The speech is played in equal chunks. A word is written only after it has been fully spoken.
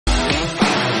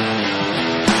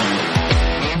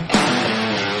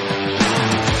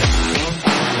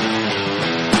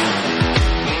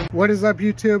What is up,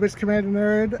 YouTube? It's Commander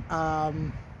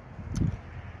Nerd.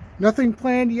 Nothing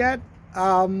planned yet.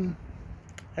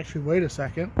 Actually, wait a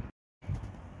second.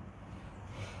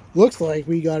 Looks like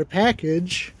we got a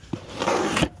package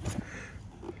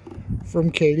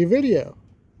from Kadivideo.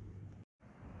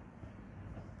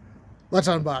 Let's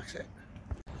unbox it.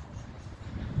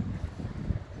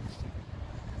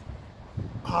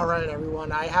 Alright,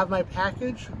 everyone, I have my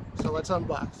package, so let's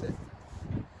unbox it.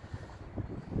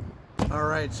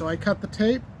 Alright, so I cut the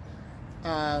tape,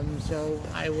 so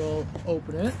I will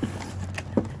open it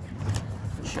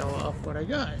and show off what I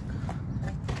got.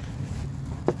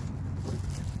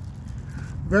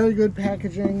 Very good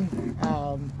packaging.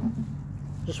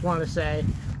 Just want to say,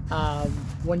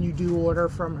 when you do order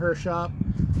from her shop,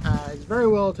 it's very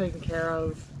well taken care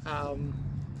of, and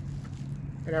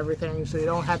everything, so you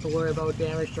don't have to worry about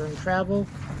damage during travel.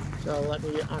 So let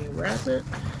me unwrap it.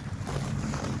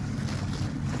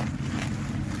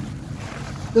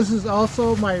 This is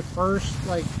also my first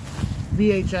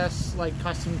VHS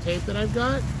custom tape that I've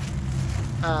got,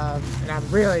 and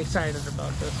I'm really excited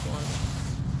about this one.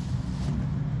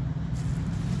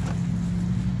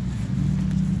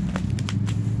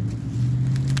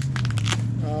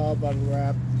 Oh, bubble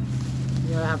wrap. I'm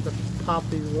gonna have to pop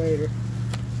these later.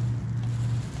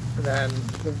 And then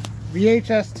the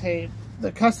VHS tape,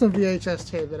 the custom VHS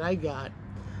tape that I got,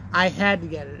 I had to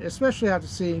get it, especially after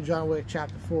seeing John Wick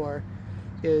Chapter 4,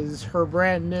 is her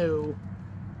brand new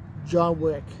John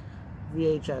Wick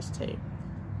VHS tape.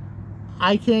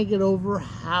 I can't get over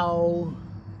how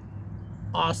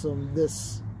awesome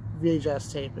this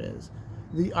VHS tape is.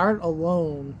 The art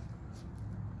alone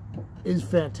is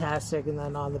fantastic, and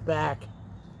then on the back,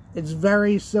 it's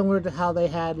very similar to how they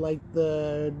had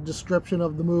the description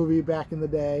of the movie back in the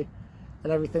day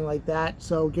and everything like that.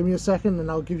 So give me a second and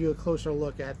I'll give you a closer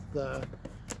look at the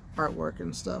artwork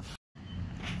and stuff.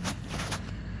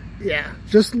 Yeah,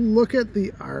 just look at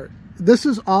the art. This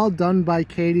is all done by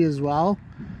Katie as well.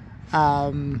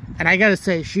 And I gotta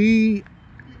say, she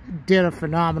did a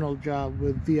phenomenal job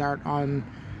with the art on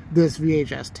this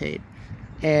VHS tape.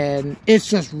 And it's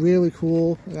just really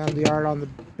cool. And the art on the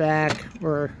back,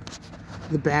 or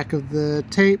the back of the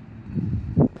tape.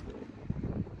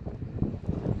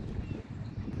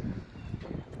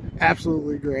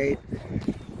 Absolutely great.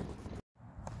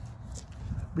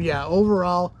 But yeah,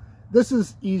 overall, this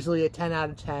is easily a 10 out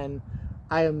of 10.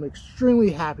 I am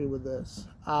extremely happy with this.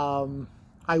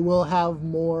 I will have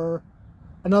another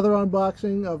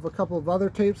unboxing of a couple of other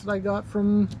tapes that I got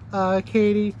from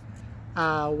Katie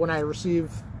when I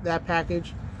receive that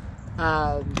package.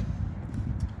 But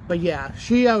yeah,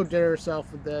 she outdid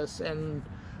herself with this, and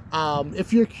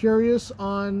if you're curious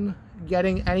on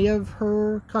getting any of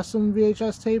her custom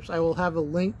VHS tapes, I will have a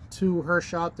link to her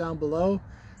shop down below,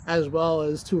 as well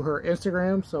as to her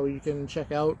Instagram, so you can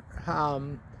check out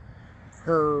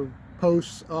her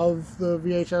posts of the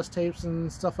VHS tapes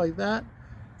and stuff like that.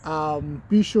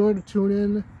 Be sure to tune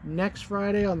in next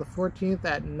Friday on the 14th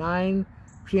at 9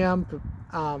 p.m.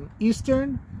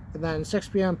 Eastern, and then 6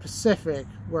 p.m. Pacific,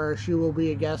 where she will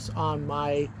be a guest on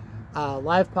my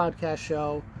live podcast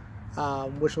show,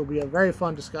 which will be a very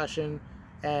fun discussion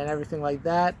and everything like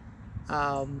that.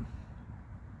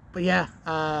 But yeah,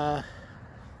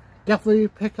 definitely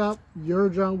pick up your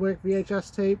John Wick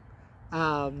VHS tape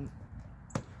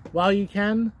while you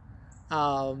can.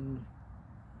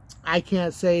 I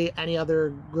can't say any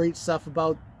other great stuff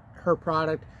about her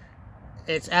product.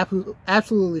 It's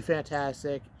absolutely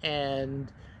fantastic,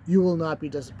 and you will not be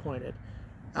disappointed.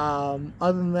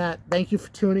 Other than that, thank you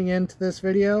for tuning in to this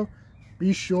video.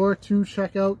 Be sure to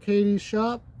check out Katie's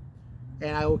shop,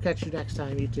 and I will catch you next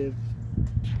time, YouTube.